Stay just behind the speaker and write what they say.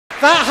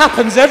That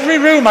happens every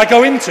room I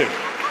go into.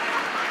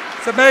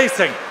 It's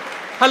amazing.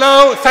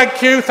 Hello,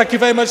 thank you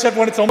very much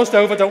everyone. It's almost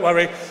over, don't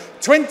worry.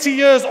 20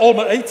 years,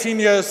 almost 18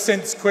 years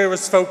since Queer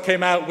as Folk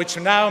came out, which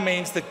now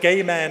means that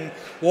gay men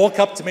walk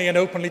up to me and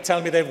openly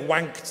tell me they've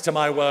wanked to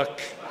my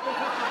work.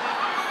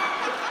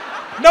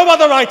 No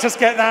other writers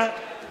get that.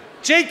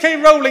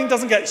 J.K. Rowling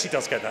doesn't get it. She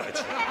does get that,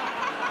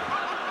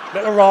 actually.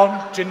 Little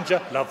Ron,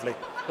 Ginger, lovely.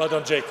 Well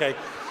done, J.K.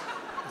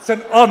 It's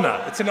an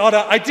honour. It's an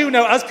honour. I do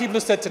know, as people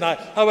have said tonight,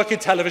 I work in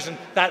television.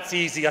 That's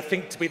easy. I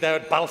think to be there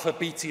at Balfour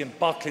Beatty and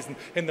Barclays and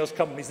in those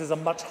companies is a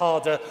much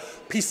harder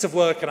piece of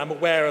work, and I'm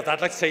aware of that.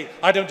 I'd like to say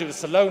I don't do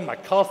this alone. My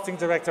casting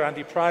director,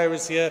 Andy Pryor,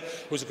 is here,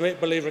 who's a great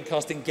believer in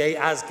casting gay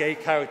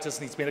characters,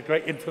 and he's been a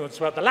great influence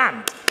throughout the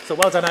land. So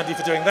well done, Andy,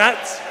 for doing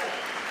that.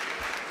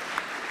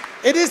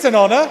 It is an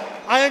honour.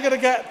 I am going to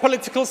get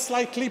political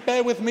slightly.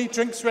 Bear with me.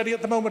 Drinks ready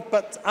at the moment.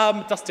 But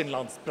Dustin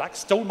Lance Black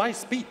stole my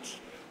speech.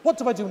 What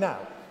do I do now?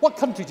 What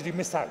country did you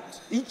miss out?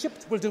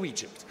 Egypt? We'll do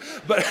Egypt.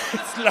 But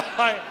it's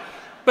like,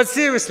 but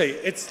seriously,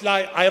 it's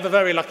like I have a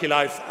very lucky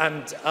life,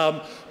 and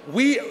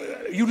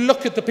you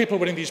look at the people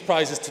winning these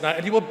prizes tonight,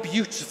 and you were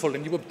beautiful,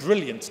 and you were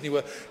brilliant, and you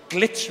were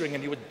glittering,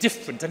 and you were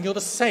different, and you're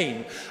the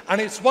same, and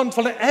it's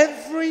wonderful. And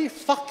every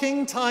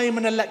fucking time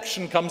an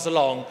election comes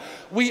along,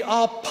 we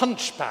are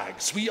punch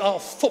bags, we are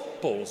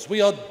footballs,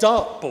 we are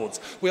dartboards,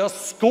 we are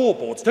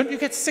scoreboards. Don't you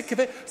get sick of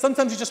it?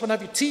 Sometimes you just want to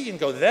have your tea and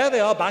go, there they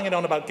are, banging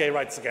on about gay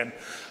rights again.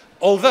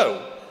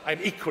 Although, I'm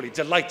equally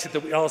delighted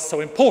that we are so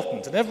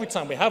important, and every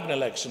time we have an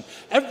election,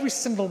 every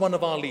single one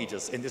of our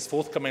leaders in this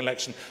forthcoming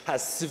election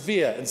has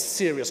severe and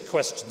serious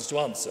questions to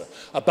answer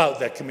about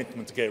their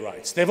commitment to gay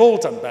rights. They've all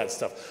done bad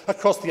stuff.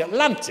 Across the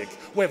Atlantic,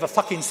 we have a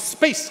fucking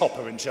space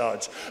hopper in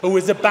charge who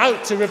is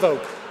about to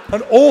revoke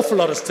an awful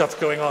lot of stuff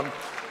going on.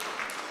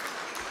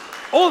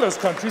 All those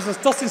countries, as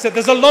Dustin said,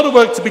 there's a lot of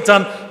work to be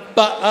done,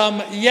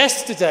 but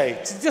yesterday,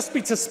 to just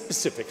be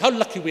specific, how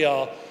lucky we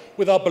are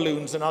with our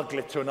balloons and our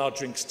glitter and our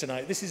drinks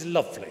tonight. This is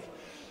lovely.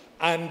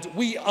 And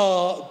we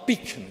are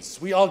beacons,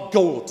 we are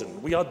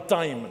golden, we are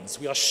diamonds,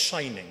 we are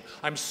shining.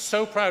 I'm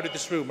so proud of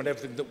this room and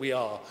everything that we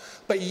are.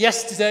 But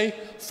yesterday,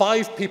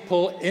 5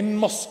 people in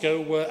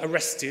Moscow were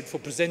arrested for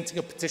presenting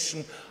a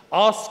petition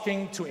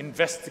asking to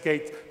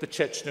investigate the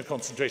Chechnya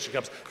concentration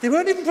camps. They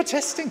weren't even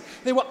protesting,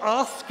 they were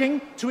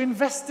asking to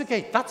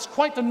investigate. That's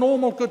quite a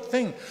normal, good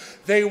thing.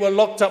 They were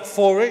locked up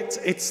for it.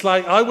 It's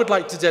like, I would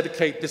like to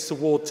dedicate this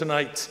award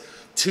tonight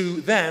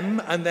to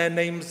them, and their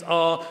names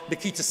are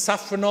Nikita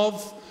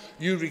Safronov,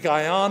 Yuri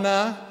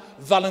Gayana,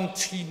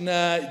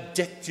 Valentina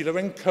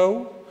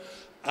Detyurenko,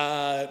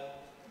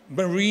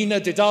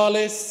 Marina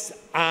Dedalis,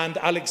 and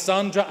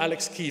Alexandra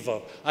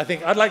Alexkivo. I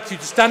think I'd like you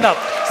to stand up.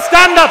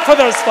 Stand up for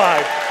those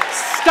 5.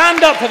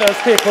 Stand up for those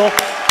people.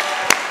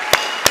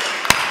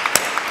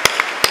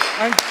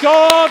 And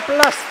God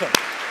bless them.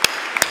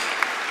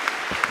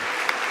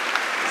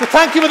 So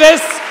thank you for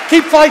this.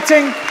 Keep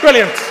fighting.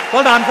 Brilliant.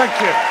 Well done. Thank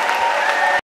you.